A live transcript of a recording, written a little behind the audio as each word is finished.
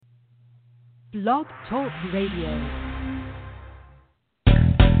Blog Talk Radio.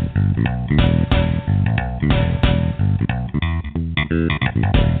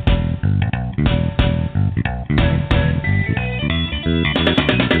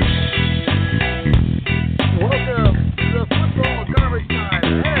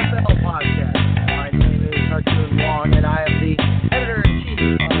 Wong, and I am the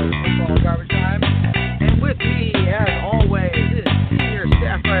editor-in-chief of Football Garbage Time. And with me, as always, is senior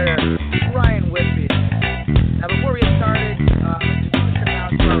staff writer Ryan Whitfield. Now, before we get started, let's just give a shout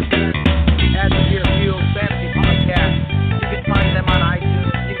out to our friends at the Whitfield Fantasy Podcast. You can find them on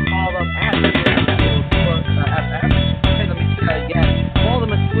iTunes. You can follow them at FF. Hey, let me say that again. Follow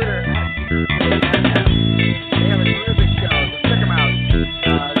them on Twitter at FF. They have a terrific show, so check them out.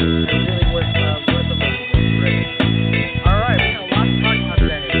 They're really worth the listen. All right, we got a lot to talk about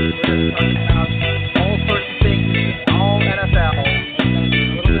today. We're going to talk about all sorts of things, all NFL. A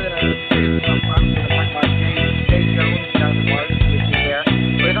little bit of serious stuff. We're going to talk about Zay Jones, Jonathan Martin, with me there.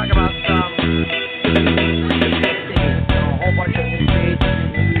 We're going to talk about some a whole bunch of new trades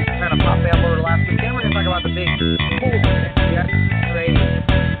news kind of popped up over the last weekend. We're going to talk about the big Colts trade.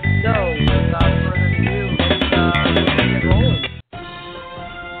 So, without further ado, let's get rolling.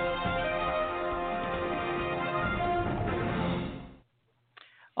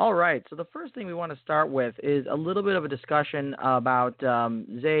 All right, so the first thing we want to start with is a little bit of a discussion about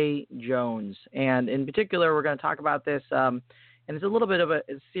Zay Jones. And in particular, we're going to talk about this, and it's a little bit of a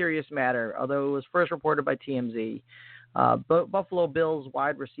serious matter, although it was first reported by TMZ. Buffalo Bills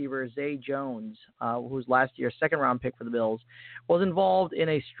wide receiver Zay Jones, who's last year's second-round pick for the Bills, was involved in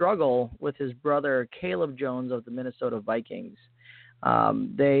a struggle with his brother Caleb Jones of the Minnesota Vikings.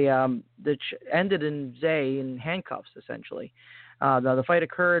 They ended in Zay in handcuffs, essentially. The fight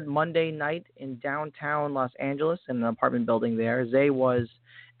occurred Monday night in downtown Los Angeles in an apartment building there. Zay was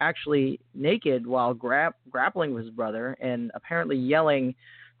actually naked while grappling with his brother and apparently yelling,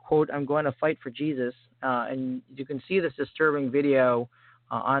 quote, "I'm going to fight for Jesus." And you can see this disturbing video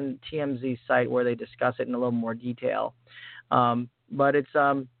on TMZ's site where they discuss it in a little more detail. But it's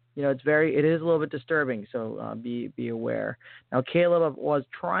it is a little bit disturbing, so be aware. Now, Caleb was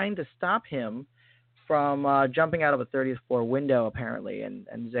trying to stop him from jumping out of a 30th floor window, apparently,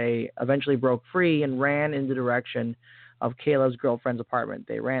 and Zay eventually broke free and ran in the direction of Caleb's girlfriend's apartment.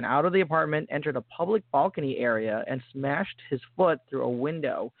 They ran out of the apartment, entered a public balcony area, and smashed his foot through a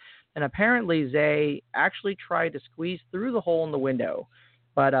window. And apparently Zay actually tried to squeeze through the hole in the window,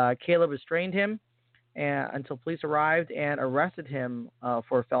 but Caleb restrained him until police arrived and arrested him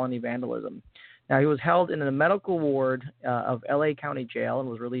for felony vandalism. Now, he was held in a medical ward of L.A. County Jail and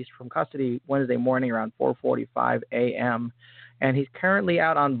was released from custody Wednesday morning around 4:45 a.m., and he's currently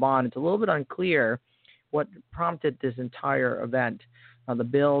out on bond. It's a little bit unclear what prompted this entire event. The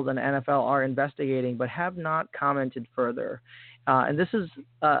Bills and NFL are investigating but have not commented further. And this is,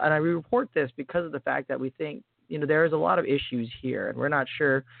 and I report this because of the fact that we think, there is a lot of issues here, and we're not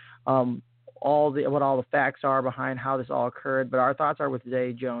sure what all the facts are behind how this all occurred. But our thoughts are with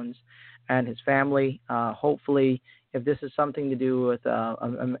Zay Jones and his family. Hopefully, if this is something to do with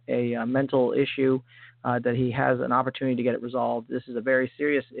a mental issue, that he has an opportunity to get it resolved. This is a very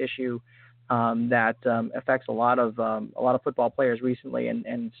serious issue that affects a lot of football players recently,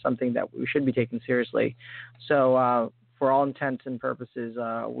 and something that we should be taking seriously. So, for all intents and purposes,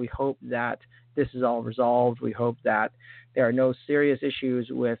 we hope that this is all resolved. We hope that there are no serious issues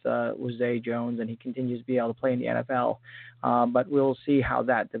with Zay Jones and he continues to be able to play in the NFL. But we'll see how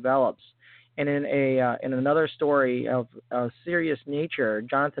that develops. And in another story of a serious nature,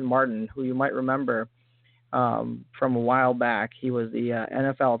 Jonathan Martin, who you might remember from a while back, he was the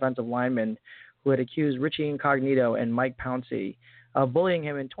NFL offensive lineman who had accused Richie Incognito and Mike Pouncey of bullying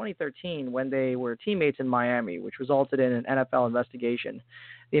him in 2013 when they were teammates in Miami, which resulted in an NFL investigation.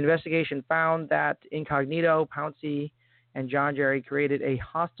 The investigation found that Incognito, Pouncey, and John Jerry created a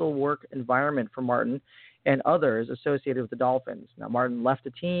hostile work environment for Martin and others associated with the Dolphins. Now, Martin left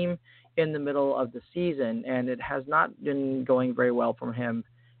the team in the middle of the season, and it has not been going very well for him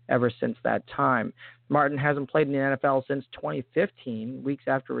ever since that time. Martin hasn't played in the NFL since 2015. Weeks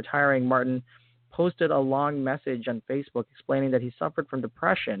after retiring, Martin posted a long message on Facebook explaining that he suffered from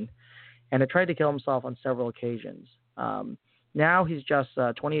depression and had tried to kill himself on several occasions. Now he's just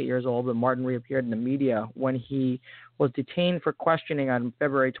 28 years old, but Martin reappeared in the media when he was detained for questioning on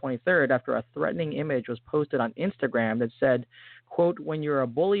February 23rd after a threatening image was posted on Instagram that said, quote, "When you're a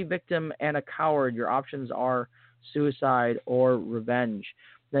bully victim and a coward, your options are suicide or revenge."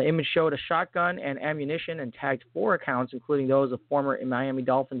 The image showed a shotgun and ammunition and tagged 4 accounts, including those of former Miami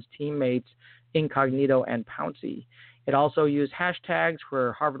Dolphins teammates Incognito and Pouncey. It also used hashtags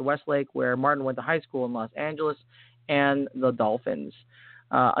for Harvard Westlake, where Martin went to high school in Los Angeles, and the Dolphins.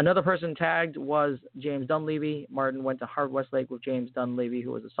 Another person tagged was James Dunleavy. Martin went to Harvard Westlake with James Dunleavy,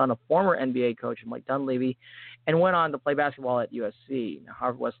 who was the son of former NBA coach Mike Dunleavy, and went on to play basketball at USC. Now,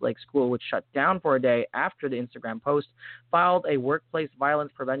 Harvard Westlake School, which shut down for a day after the Instagram post, filed a workplace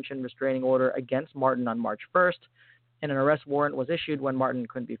violence prevention restraining order against Martin on March 1st, and an arrest warrant was issued when Martin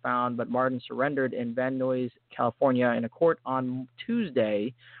couldn't be found, but Martin surrendered in Van Nuys, California, in a court on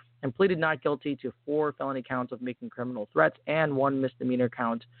Tuesday, and pleaded not guilty to 4 felony counts of making criminal threats and 1 misdemeanor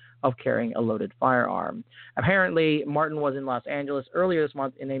count of carrying a loaded firearm. Apparently, Martin was in Los Angeles earlier this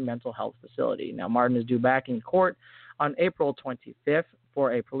month in a mental health facility. Now, Martin is due back in court on April 25th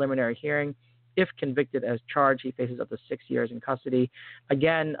for a preliminary hearing. If convicted as charged, he faces up to 6 years in custody.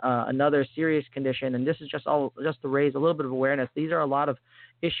 Again, another serious condition, and this is just to raise a little bit of awareness. These are a lot of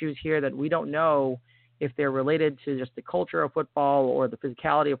issues here that we don't know if they're related to just the culture of football or the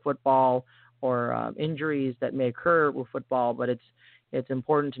physicality of football or injuries that may occur with football, but it's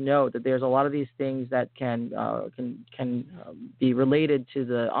important to note that there's a lot of these things that can be related to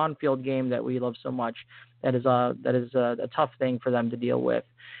the on-field game that we love so much. That is a tough thing for them to deal with,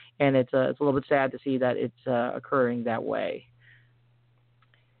 and it's a little bit sad to see that it's occurring that way.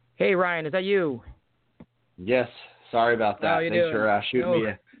 Hey Ryan, is that you? Yes. Sorry about that. Thanks for shooting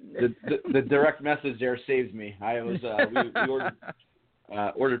me. The direct message there saves me. I was we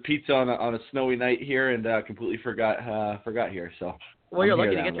ordered pizza on a snowy night here and completely forgot here. So well, you're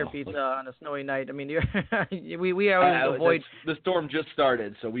lucky to get your pizza on a snowy night. I mean, we always avoid. The storm just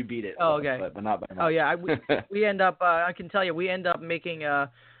started, so we beat it. Oh, okay. But not by much. Oh yeah, we end up. I can tell you, we end up making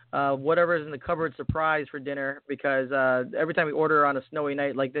whatever's in the cupboard surprise for dinner because every time we order on a snowy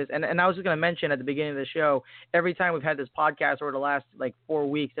night like this, and I was just going to mention at the beginning of the show, every time we've had this podcast over the last 4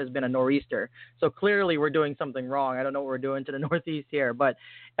 weeks has been a nor'easter. So clearly we're doing something wrong. I don't know what we're doing to the Northeast here, but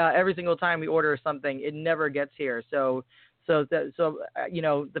every single time we order something, it never gets here. So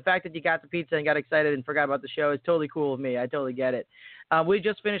the fact that you got the pizza and got excited and forgot about the show is totally cool with me. I totally get it. We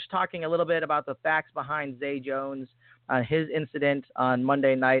just finished talking a little bit about the facts behind Zay Jones, his incident on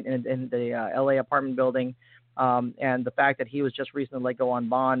Monday night in the L.A. apartment building, and the fact that he was just recently let go on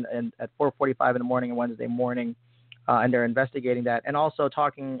bond at 4:45 in the morning on Wednesday morning, and they're investigating that. And also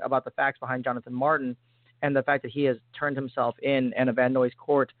talking about the facts behind Jonathan Martin and the fact that he has turned himself in a Van Nuys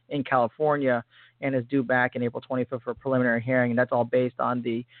court in California and is due back in April 25th for a preliminary hearing. And that's all based on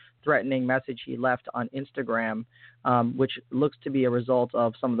the threatening message he left on Instagram, which looks to be a result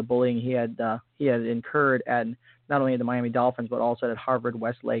of some of the bullying he had incurred at not only the Miami Dolphins, but also at Harvard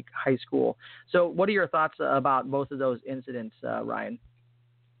Westlake High School. So what are your thoughts about both of those incidents, Ryan?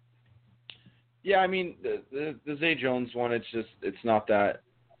 Yeah, I mean, the Zay Jones one, it's not that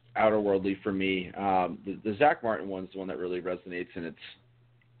outerworldly for me. The Zach Martin one's the one that really resonates, and it's,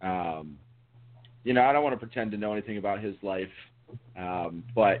 I don't want to pretend to know anything about his life,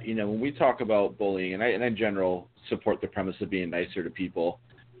 but, when we talk about bullying, and I in general support the premise of being nicer to people,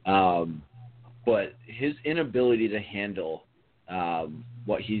 but his inability to handle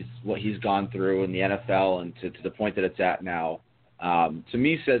what he's gone through in the NFL and to the point that it's at now, to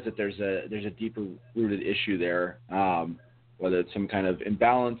me says that there's a deeper rooted issue there, whether it's some kind of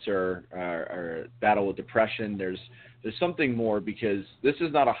imbalance or battle with depression. There's something more, because this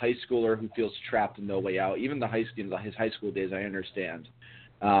is not a high schooler who feels trapped and no way out. Even his high school days, I understand.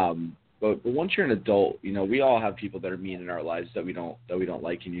 But once you're an adult, we all have people that are mean in our lives that we don't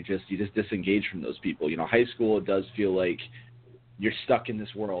like, and you just disengage from those people. High school, it does feel like you're stuck in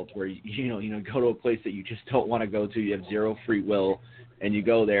this world where you go to a place that you just don't want to go to. You have zero free will, and you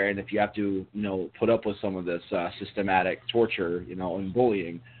go there, and if you have to put up with some of this systematic torture, and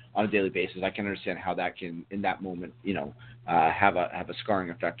bullying on a daily basis, I can understand how that can, in that moment, have a scarring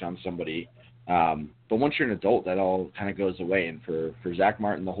effect on somebody. But once you're an adult, that all kind of goes away. And for Zach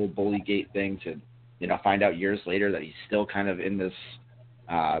Martin, the whole Bullygate thing, to find out years later that he's still kind of in this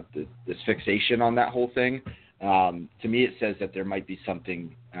this fixation on that whole thing, to me it says that there might be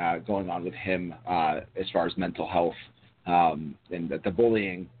something going on with him as far as mental health, and that the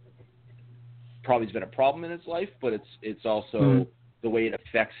bullying probably has been a problem in his life, but it's also the way it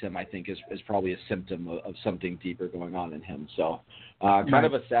affects him, I think, is probably a symptom of something deeper going on in him. So kind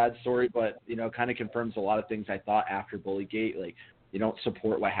of a sad story, but, kind of confirms a lot of things I thought after Bullygate. Like, you don't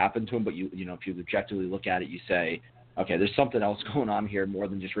support what happened to him, but if you objectively look at it, you say, okay, there's something else going on here more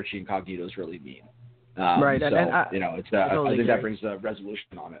than just Richie Incognito's really mean. Right. So, I think that brings a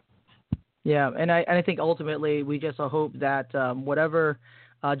resolution on it. Yeah, and I think ultimately we just hope that whatever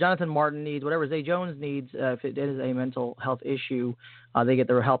Jonathan Martin needs, whatever Zay Jones needs, if it is a mental health issue, they get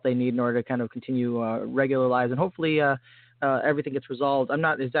the help they need in order to kind of continue regular lives. And hopefully everything gets resolved. I'm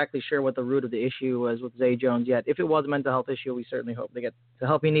not exactly sure what the root of the issue was with Zay Jones yet. If it was a mental health issue, we certainly hope they get the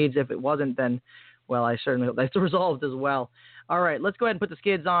help he needs. If it wasn't, then, well, I certainly hope that's resolved as well. All right, let's go ahead and put the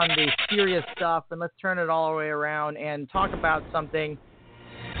skids on the serious stuff, and let's turn it all the way around and talk about something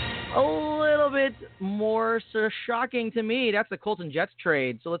a little bit more shocking to me. That's the Colts and Jets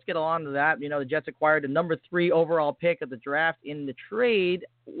trade. So let's get on to that. The Jets acquired the number 3 overall pick of the draft in the trade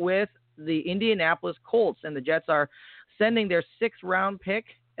with the Indianapolis Colts, and the Jets are sending their 6th-round pick,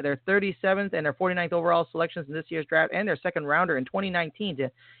 their 37th and their 49th overall selections in this year's draft, and their 2nd rounder in 2019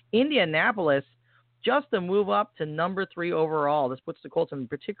 to Indianapolis, just to move up to number 3 overall. This puts the Colts in a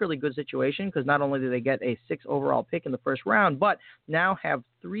particularly good situation because not only do they get a 6th overall pick in the first round, but now have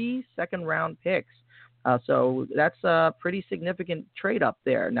 3 second-round picks. So that's a pretty significant trade up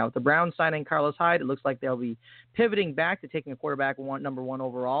there. Now, with the Browns signing Carlos Hyde, it looks like they'll be pivoting back to taking a quarterback number 1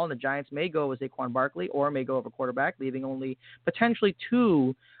 overall, and the Giants may go with Saquon Barkley or may go with a quarterback, leaving only potentially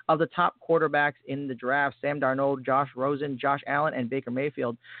 2 of the top quarterbacks in the draft, Sam Darnold, Josh Rosen, Josh Allen, and Baker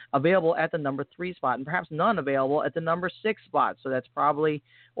Mayfield, available at the number 3 spot, and perhaps none available at the number 6 spot. So that's probably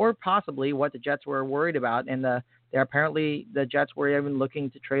or possibly what the Jets were worried about, and apparently the Jets were even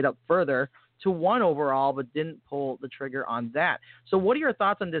looking to trade up further to 1 overall, but didn't pull the trigger on that. So what are your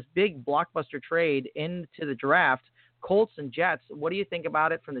thoughts on this big blockbuster trade into the draft, Colts and Jets? What do you think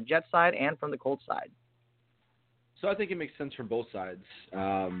about it from the Jets side and from the Colts side? So I think it makes sense from both sides.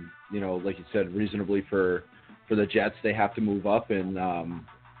 Like you said, reasonably for the Jets, they have to move up, and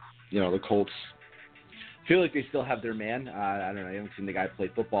the Colts feel like they still have their man. I don't know. I haven't seen the guy play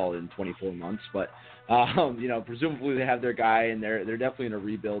football in 24 months, but presumably they have their guy, and they're definitely in a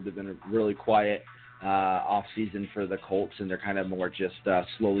rebuild. They've been a really quiet off season for the Colts, and they're kind of more just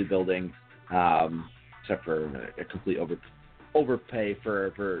slowly building, except for a complete overpay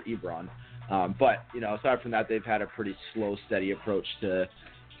for Ebron. But aside from that, they've had a pretty slow, steady approach to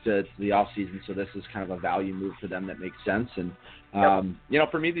the offseason, so this is kind of a value move for them that makes sense. And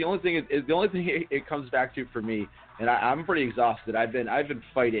for me, the only thing it comes back to for me, and I'm pretty exhausted. I've been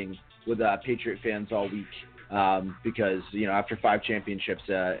fighting with Patriot fans all week because after 5 championships,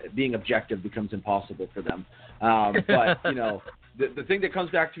 being objective becomes impossible for them. But the thing that comes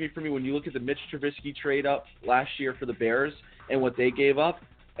back to me for me when you look at the Mitch Trubisky trade up last year for the Bears and what they gave up.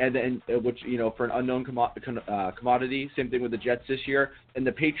 And then, which, for an unknown commodity, same thing with the Jets this year. And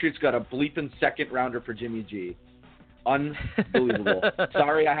the Patriots got a bleeping 2nd rounder for Jimmy G. Unbelievable.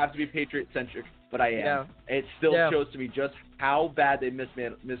 Sorry, I have to be Patriot-centric, but I am. Yeah. It still shows to me just how bad they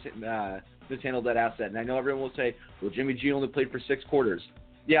mishandled that asset. And I know everyone will say, well, Jimmy G only played for 6 quarters.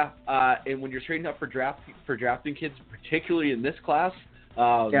 Yeah, and when you're trading up for drafting kids, particularly in this class,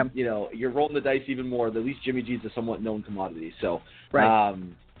 you're rolling the dice even more. At least Jimmy G's a somewhat known commodity. So, right.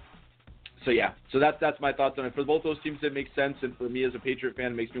 So that's my thoughts on it. For both those teams, it makes sense, and for me as a Patriot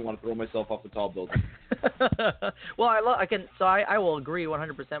fan, it makes me want to throw myself off the tall building. Well, I will agree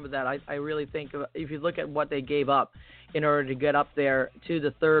 100% with that. I really think if you look at what they gave up in order to get up there to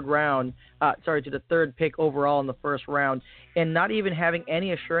the 3rd pick overall in the first round, and not even having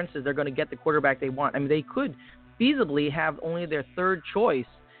any assurances they're going to get the quarterback they want. I mean, they could feasibly have only their 3rd choice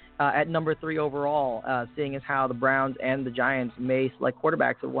at number 3 overall, seeing as how the Browns and the Giants may select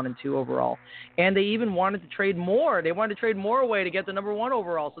quarterbacks at 1 and 2 overall. And they even wanted to trade more. They wanted to trade more away to get the number 1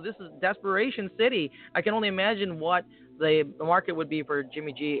 overall. So this is desperation city. I can only imagine what the market would be for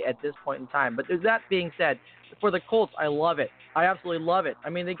Jimmy G at this point in time. But that being said, for the Colts, I love it. I absolutely love it.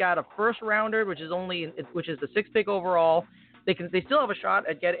 I mean, they got a 1st rounder, which is the 6th pick overall. They still have a shot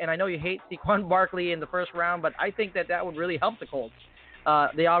at getting, and I know you hate Saquon Barkley in the 1st round, but I think that would really help the Colts.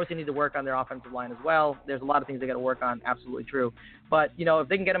 They obviously need to work on their offensive line as well. There's a lot of things they got to work on, absolutely true. But, if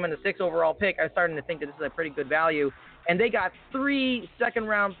they can get them in the 6th overall pick, I'm starting to think that this is a pretty good value. And they got 3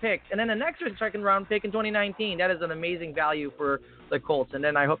 second-round picks, and then an extra second-round pick in 2019. That is an amazing value for the Colts. And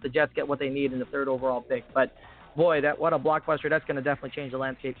then I hope the Jets get what they need in the 3rd overall pick. But, boy, what a blockbuster. That's going to definitely change the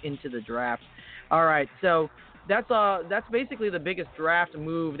landscape into the draft. All right, so that's basically the biggest draft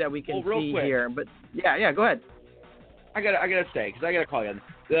move that we can see quick here. But, yeah, go ahead. I gotta say, because I gotta call you.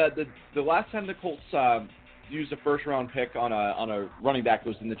 The last time the Colts used a 1st-round pick on a running back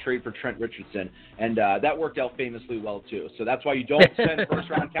was in the trade for Trent Richardson, and that worked out famously well too. So that's why you don't spend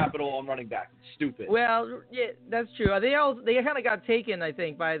 1st-round capital on running back. It's stupid. Well, yeah, that's true. They kind of got taken, I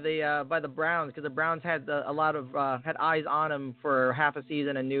think, by the Browns, because the Browns had a lot of had eyes on him for half a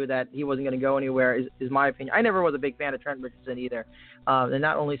season and knew that he wasn't going to go anywhere. Is my opinion. I never was a big fan of Trent Richardson either, and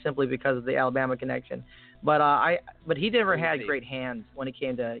not only simply because of the Alabama connection. But he never had great hands when it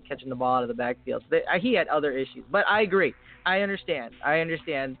came to catching the ball out of the backfield. So he had other issues. But I agree. I understand.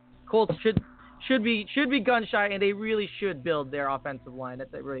 Colts should be gun shy, and they really should build their offensive line.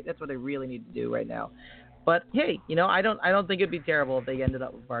 That's what they really need to do right now. But hey, I don't think it'd be terrible if they ended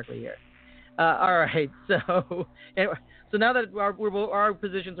up with Barkley here. All right, so now that our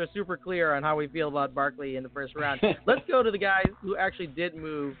positions are super clear on how we feel about Barkley in the first round, let's go to the guys who actually did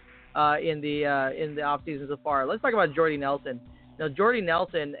move in the offseason so far. Let's talk about Jordy Nelson. Now, Jordy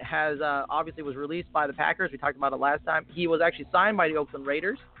Nelson has obviously was released by the Packers. We talked about it last time. He was actually signed by the Oakland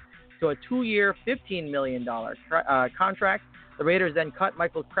Raiders to a 2-year, $15 million contract. The Raiders then cut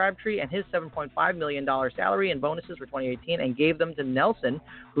Michael Crabtree and his $7.5 million salary and bonuses for 2018 and gave them to Nelson,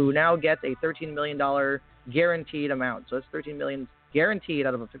 who now gets a $13 million guaranteed amount. So it's $13 million guaranteed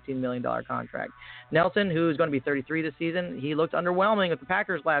out of a $15 million contract. Nelson, who's going to be 33 this season, he looked underwhelming with the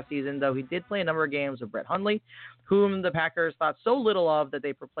Packers last season, though he did play a number of games with Brett Hundley, whom the Packers thought so little of that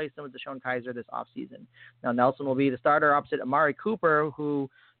they replaced him with Deshaun Kaiser this offseason. Now, Nelson will be the starter opposite Amari Cooper, who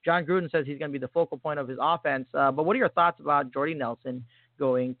John Gruden says he's going to be the focal point of his offense. But what are your thoughts about Jordy Nelson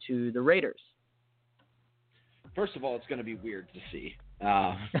going to the Raiders? First of all, it's going to be weird to see.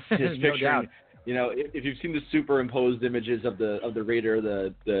 His No picture, doubt. If you've seen the superimposed images of the Raider,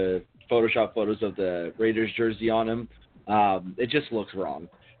 the Photoshop photos of the Raiders jersey on him, it just looks wrong.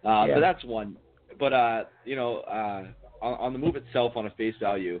 So that's one. But on the move itself, on a face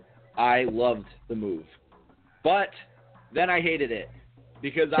value, I loved the move, but then I hated it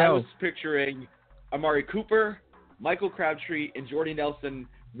because I was picturing Amari Cooper, Michael Crabtree, and Jordy Nelson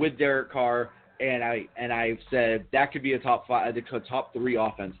with Derek Carr, and I said that could be a top 3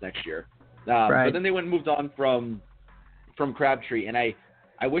 offense next year. Right. But then they went and moved on from Crabtree, and I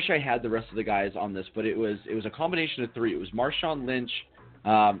wish I had the rest of the guys on this, but it was a combination of 3. It was Marshawn Lynch,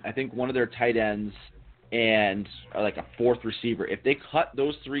 I think one of their tight ends, and like a 4th receiver. If they cut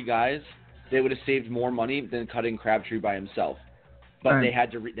those 3 guys, they would have saved more money than cutting Crabtree by himself. But right. they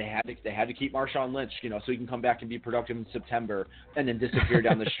had to keep Marshawn Lynch, so he can come back and be productive in September, and then disappear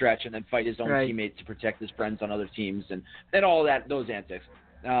down the stretch, and then fight his own teammates to protect his friends on other teams, and all those antics.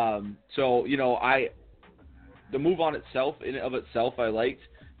 So the move on itself, in and of itself, I liked.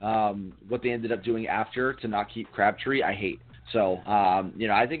 What they ended up doing after to not keep Crabtree, I hate. So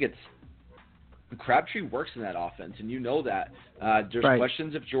I think Crabtree works in that offense, and that. There's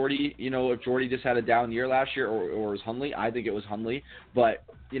questions if Jordy just had a down year last year, or was Hundley. I think it was Hundley, but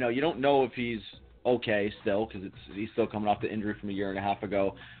you don't know if he's okay still, because he's still coming off the injury from a year and a half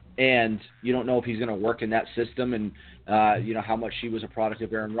ago, and you don't know if he's going to work in that system, and how much he was a product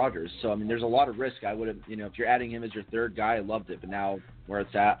of Aaron Rodgers. So there's a lot of risk. I would have, if you're adding him as your 3rd guy, I loved it, but now where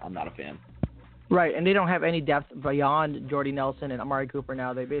it's at, I'm not a fan. Right, and they don't have any depth beyond Jordy Nelson and Amari Cooper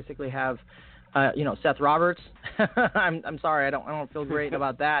now. They basically have Seth Roberts. I'm sorry, I don't feel great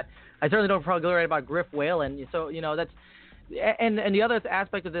about that. I certainly don't feel great about Griff Whalen. So that's and the other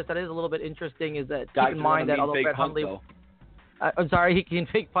aspect of this that is a little bit interesting is that keep in mind that although Brett Hundley, I'm sorry, he can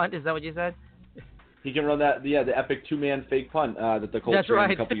fake punt. Is that what you said? He can run that, the epic 2-man fake punt that the Colts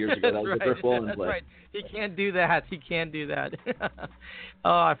ran a couple years ago. That was the Griff Whalen play. Right. He can't do that.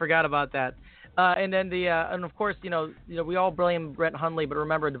 Oh, I forgot about that. And then and of course, we all blame Brett Hundley, but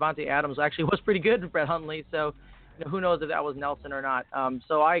remember Devontae Adams actually was pretty good with Brett Hundley, so who knows if that was Nelson or not.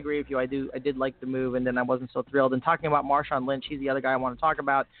 So I agree with you. I did like the move, and then I wasn't so thrilled. And talking about Marshawn Lynch, he's the other guy I want to talk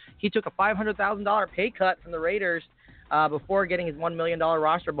about. He took a $500,000 pay cut from the Raiders before getting his $1 million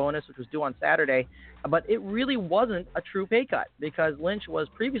roster bonus, which was due on Saturday. But it really wasn't a true pay cut because Lynch was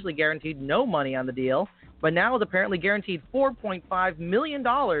previously guaranteed no money on the deal, but now is apparently guaranteed $4.5 million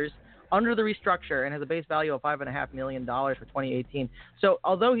under the restructure and has a base value of $5.5 million for 2018. So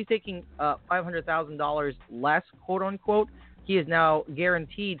although he's taking $500,000 less, quote unquote, he is now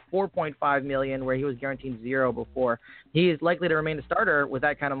guaranteed $4.5 million, where he was guaranteed $0 before. He is likely to remain a starter with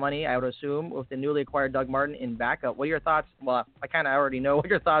that kind of money, I would assume, with the newly acquired Doug Martin in backup. What are your thoughts? Well, I kind of already know what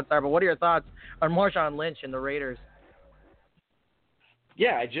your thoughts are, but what are your thoughts on Marshawn Lynch and the Raiders?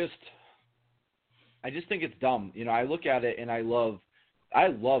 Yeah, I just think it's dumb. I look at it and I love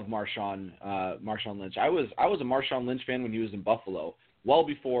Marshawn Lynch. I was a Marshawn Lynch fan when he was in Buffalo, well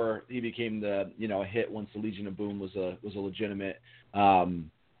before he became the a hit once the Legion of Boom was a legitimate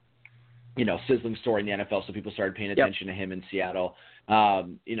sizzling story in the NFL. So people started paying attention to him in Seattle.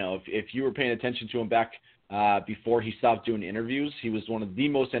 If you were paying attention to him back before he stopped doing interviews, he was one of the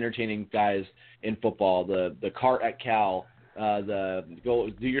most entertaining guys in football. The cart at Cal,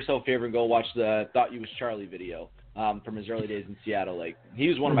 go do yourself a favor and go watch the Thought You Was Charlie video. From his early days in Seattle. Like, he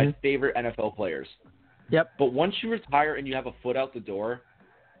was one of my favorite NFL players. Yep. But once you retire and you have a foot out the door,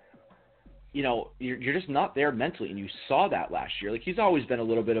 you know, you're just not there mentally, and you saw that last year. Like, he's always been a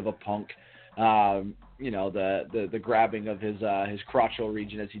little bit of a punk. You know, the grabbing of his crotchal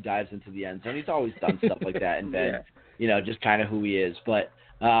region as he dives into the end zone. He's always done stuff like that and been, you know, just kind of who he is. But,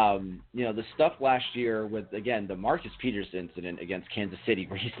 you know, the stuff last year with, again, the Marcus Peters incident against Kansas City,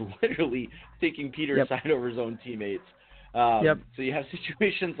 where he's literally taking Peters' side over his own teammates. So you have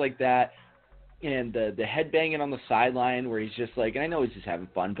situations like that. And the head banging on the sideline where he's just like, and I know he's just having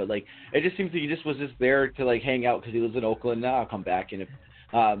fun, but like, it just seems like he just was just there to like hang out because he lives in Oakland. Now I'll come back. And if,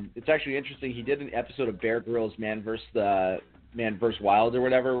 it's actually interesting. He did an episode of Bear Grylls Man vs. Wild or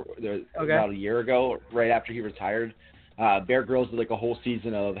whatever about a year ago, right after he retired. Bear Grylls did like a whole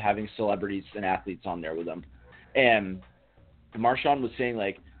season of having celebrities and athletes on there with him. And Marshawn was saying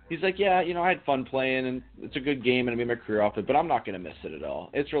like, he's like, yeah, you know, I had fun playing and it's a good game and I made my career off it, but I'm not going to miss it at all.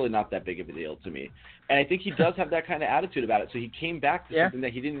 It's really not that big of a deal to me. And I think he does have that kind of attitude about it. So he came back to something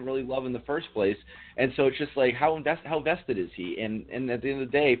that he didn't really love in the first place. And so it's just like, how vested is he? And at the end of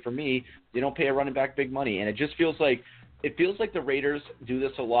the day, for me, you don't pay a running back big money. And it just feels like, the Raiders do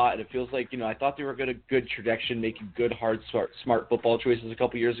this a lot. And it feels like, you know, I thought they were good trajectory, making good, hard, smart football choices a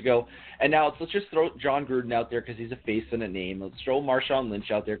couple years ago. And now let's just throw John Gruden out there because he's a face and a name. Let's throw Marshawn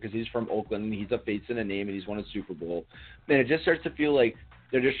Lynch out there because he's from Oakland and he's a face and a name and he's won a Super Bowl. And it just starts to feel like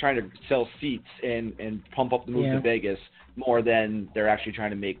they're just trying to sell seats and pump up the move to Vegas more than they're actually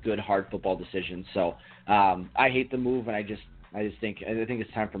trying to make good, hard football decisions. So I hate the move, and I think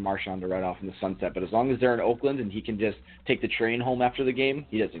it's time for Marshawn to ride off in the sunset. But as long as they're in Oakland and he can just take the train home after the game,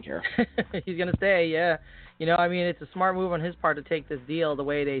 he doesn't care. He's going to stay, yeah. You know, I mean, it's a smart move on his part to take this deal the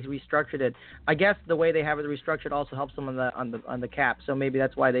way they restructured it. I guess the way they have it restructured also helps them on the cap, so maybe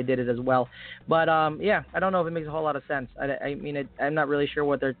that's why they did it as well. But yeah, I don't know if it makes a whole lot of sense. I mean, I'm not really sure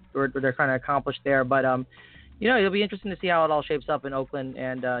what they're trying to accomplish there, but you know, it'll be interesting to see how it all shapes up in Oakland,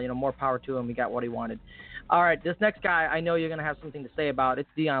 and you know, more power to him. He got what he wanted. All right, this next guy, I know you're going to have something to say about. It's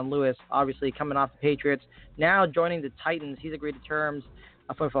Dion Lewis, obviously coming off the Patriots, now joining the Titans. He's agreed to terms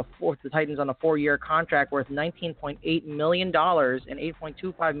for the Titans on a 4-year contract worth $19.8 million and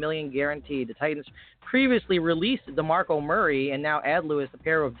 $8.25 million guaranteed. The Titans previously released DeMarco Murray and now add Lewis, the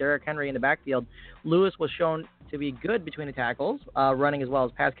pair of Derrick Henry in the backfield. Lewis was shown to be good between the tackles, running as well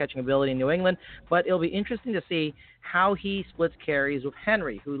as pass-catching ability in New England, but it'll be interesting to see how he splits carries with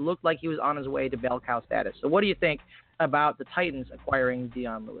Henry, who looked like he was on his way to bell cow status. So what do you think about the Titans acquiring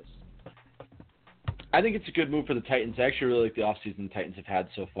Dion Lewis? I think it's a good move for the Titans. I actually really like the offseason the Titans have had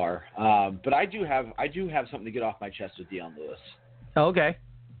so far. But I do have something to get off my chest with Dion Lewis. Oh, okay.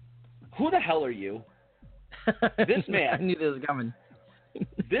 Who the hell are you? This man. I knew this was coming.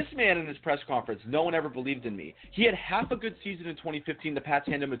 This man in his press conference, no one ever believed in me. He had half a good season in 2015. The Pats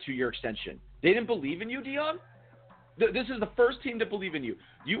handed him a 2-year extension. They didn't believe in you, Dion? This is the first team to believe in you.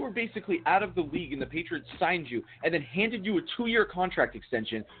 You were basically out of the league, and the Patriots signed you and then handed you a 2-year contract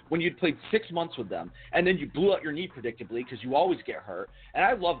extension when you'd played 6 months with them. And then you blew out your knee predictably because you always get hurt. And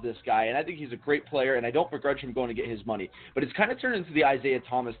I love this guy, and I think he's a great player, and I don't begrudge him going to get his money. But it's kind of turned into the Isaiah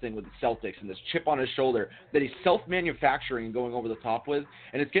Thomas thing with the Celtics and this chip on his shoulder that he's self-manufacturing and going over the top with,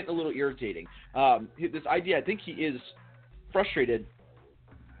 and it's getting a little irritating. This idea, I think he is frustrated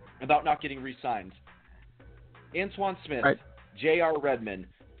about not getting re-signed. Antoine Smith, right. J.R. Redmond,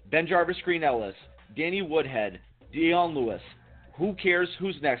 Ben Jarvis Green Ellis, Danny Woodhead, Dion Lewis. Who cares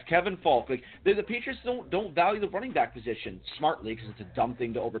who's next? Kevin Falk. Like the Patriots don't value the running back position smartly because it's a dumb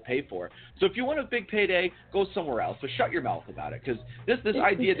thing to overpay for. So if you want a big payday, go somewhere else. But shut your mouth about it, because this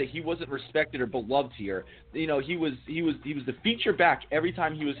idea that he wasn't respected or beloved here, you know, he was the feature back every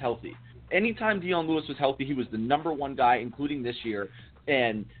time he was healthy. Anytime Dion Lewis was healthy, he was the number one guy, including this year.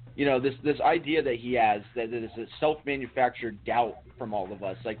 And you know, this idea that he has, that it's a self-manufactured doubt from all of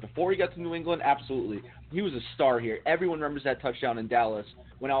us. Like, before he got to New England, absolutely. He was a star here. Everyone remembers that touchdown in Dallas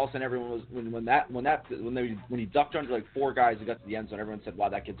when all of a sudden everyone was, when he ducked under like 4 guys and got to the end zone, everyone said, wow,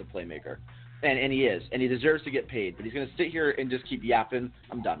 that kid's a playmaker. And he is. And he deserves to get paid. But he's going to sit here and just keep yapping.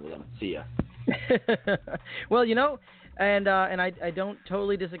 I'm done with him. See ya. Well, you know, and I don't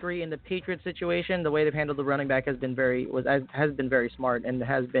totally disagree in the Patriots situation. The way they've handled the running back has been very smart, and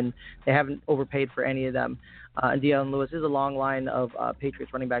they haven't overpaid for any of them. And Dion Lewis is a long line of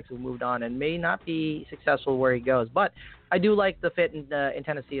Patriots running backs who moved on and may not be successful where he goes. But I do like the fit in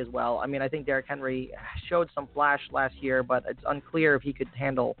Tennessee as well. I mean, I think Derrick Henry showed some flash last year, but it's unclear if he could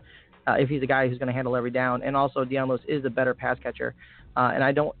handle. If he's a guy who's going to handle every down. And also, Dion Lewis is the better pass catcher. And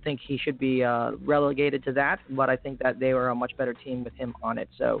I don't think he should be relegated to that, but I think that they were a much better team with him on it.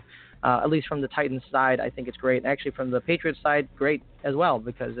 So at least from the Titans side, I think it's great. And actually, from the Patriots side, great as well,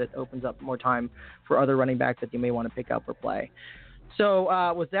 because it opens up more time for other running backs that you may want to pick up or play.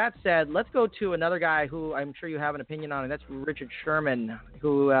 So with that said, let's go to another guy who I'm sure you have an opinion on, and that's Richard Sherman,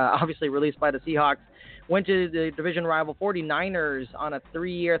 who obviously released by the Seahawks, went to the division rival 49ers on a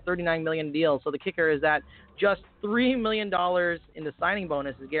 3-year, $39 million deal. So the kicker is that just $3 million in the signing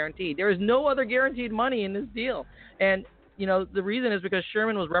bonus is guaranteed. There is no other guaranteed money in this deal. And, the reason is because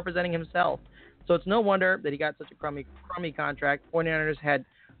Sherman was representing himself. So it's no wonder that he got such a crummy contract. 49ers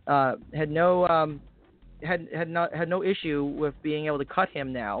had no issue with being able to cut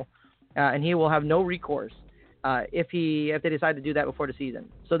him now, and he will have no recourse if they decide to do that before the season.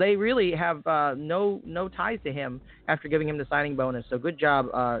 So they really have no ties to him after giving him the signing bonus. So good job,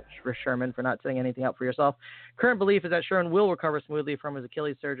 Sherman, for not setting anything up for yourself. Current belief is that Sherman will recover smoothly from his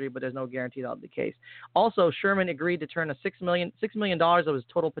Achilles surgery, but there's no guarantee that'll be the case. Also, Sherman agreed to turn $6 million of his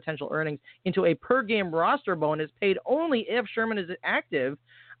total potential earnings into a per-game roster bonus paid only if Sherman is active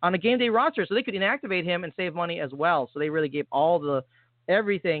on a game day roster, so they could inactivate him and save money as well. So they really gave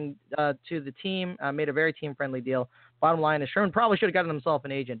everything to the team, made a very team-friendly deal. Bottom line is Sherman probably should have gotten himself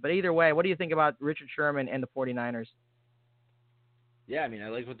an agent. But either way, what do you think about Richard Sherman and the 49ers? Yeah, I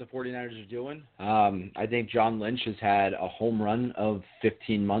like what the 49ers are doing. I think John Lynch has had a home run of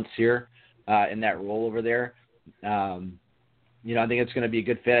 15 months here in that role over there. I think it's going to be a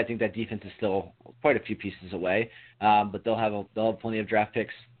good fit. I think that defense is still quite a few pieces away, but they'll have plenty of draft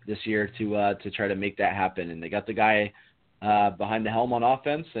picks this year to try to make that happen. And they got the guy behind the helm on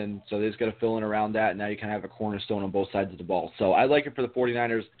offense, and so they just got to fill in around that. And now you kind of have a cornerstone on both sides of the ball. So I like it for the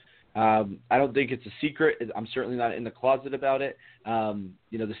 49ers. I don't think it's a secret. I'm certainly not in the closet about it.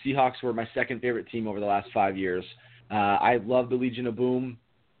 The Seahawks were my second favorite team over the last 5 years. I love the Legion of Boom.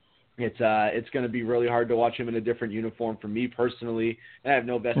 It's going to be really hard to watch him in a different uniform for me personally. And I have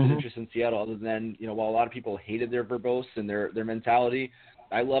no vested interest in Seattle other than, while a lot of people hated their verbose and their mentality,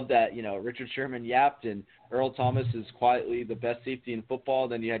 I love that, Richard Sherman yapped and Earl Thomas is quietly the best safety in football.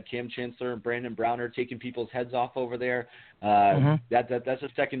 Then you had Cam Chancellor and Brandon Browner taking people's heads off over there. That's a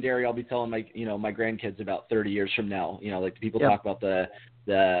secondary I'll be telling my grandkids about 30 years from now. Like the people talk about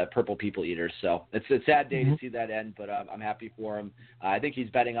the purple people eaters. So it's a sad day to see that end, but I'm happy for him. I think he's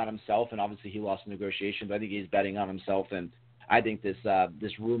betting on himself, and obviously he lost the negotiation, but I think he's betting on himself. And I think this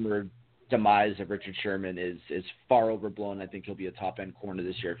rumored demise of Richard Sherman is far overblown. I think he'll be a top-end corner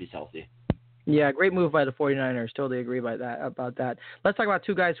this year if he's healthy. Yeah, great move by the 49ers. Totally agree about that. Let's talk about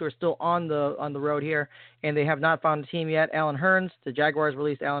two guys who are still on the road here, and they have not found a team yet. Alan Hurns. The Jaguars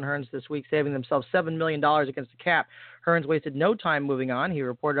released Alan Hurns this week, saving themselves $7 million against the cap. Hurns wasted no time moving on. He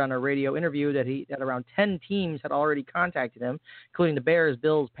reported on a radio interview that around 10 teams had already contacted him, including the Bears,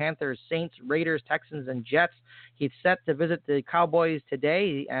 Bills, Panthers, Saints, Raiders, Texans, and Jets. He's set to visit the Cowboys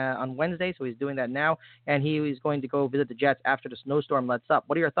today on Wednesday, so he's doing that now, and he is going to go visit the Jets after the snowstorm lets up.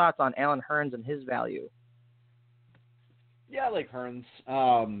 What are your thoughts on Alan Hurns and his value? Yeah, I like Hurns.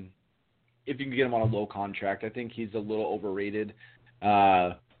 If you can get him on a low contract, I think he's a little overrated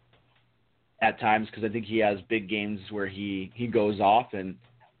at times because I think he has big games where he goes off, and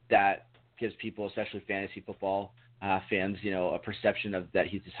that gives people, especially fantasy football fans, a perception of that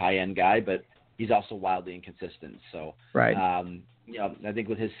he's this high-end guy, but he's also wildly inconsistent. So, right. I think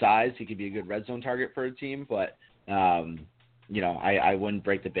with his size, he could be a good red zone target for a team, but, I wouldn't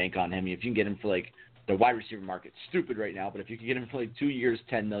break the bank on him. If you can get him for the wide receiver market's stupid right now, but if you can get him for 2 years,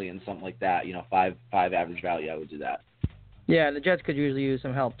 $10 million, something like that, five average value, I would do that. Yeah, the Jets could usually use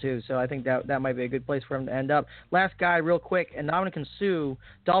some help too, so I think that might be a good place for him to end up. Last guy, real quick, Ndamukong Suh.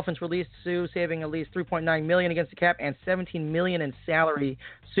 Dolphins released Suh, saving at least $3.9 million against the cap and $17 million in salary.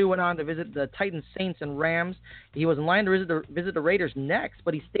 Suh went on to visit the Titans, Saints, and Rams. He was in line to visit the Raiders next,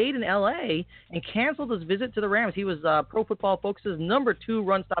 but he stayed in L.A. and canceled his visit to the Rams. He was Pro Football Focus's number 2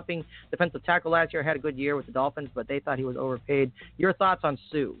 run-stopping defensive tackle last year. Had a good year with the Dolphins, but they thought he was overpaid. Your thoughts on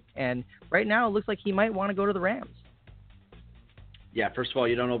Suh? And right now, it looks like he might want to go to the Rams. Yeah, first of all,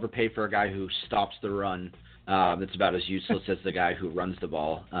 you don't overpay for a guy who stops the run. It's about as useless as the guy who runs the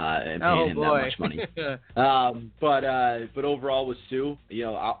ball and paying him that much money. But overall with Suh,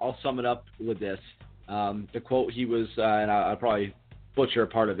 I'll sum it up with this. The quote he was, and I'll probably butcher a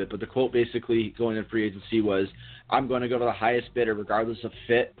part of it, but the quote basically going in free agency was, "I'm going to go to the highest bidder regardless of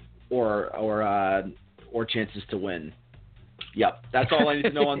fit or chances to win." Yep, that's all I need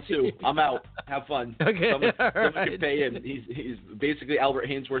to know on Suh. I'm out. Have fun. Okay, someone can pay him. He's basically Albert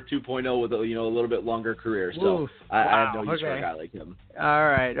Hainsworth 2.0 with a little bit longer career. So I have no use for a guy like him. All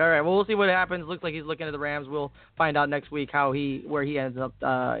right. Well, we'll see what happens. Looks like he's looking at the Rams. We'll find out next week where he ends up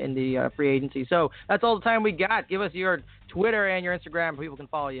in the free agency. So that's all the time we got. Give us your Twitter and your Instagram. People can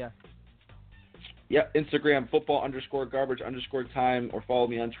follow you. Yep, Instagram, football_garbage_time, or follow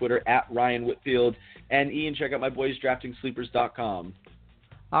me on Twitter at Ryan Whitfield. And Ian, check out my boys, DraftingSleepers.com.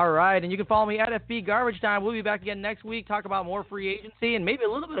 All right, and you can follow me at FB Garbage Time. We'll be back again next week, talk about more free agency and maybe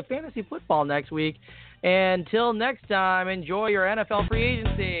a little bit of fantasy football next week. Until next time, enjoy your NFL free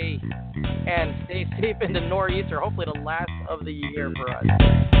agency and stay safe in the Nor'easter, hopefully the last of the year for us.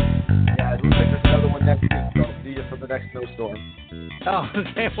 Yeah, it looks like there's another one next week, so I'll see you for the next snowstorm. Oh,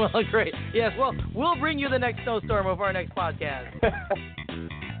 okay, well, great. Yes, well, we'll bring you the next snowstorm of our next podcast.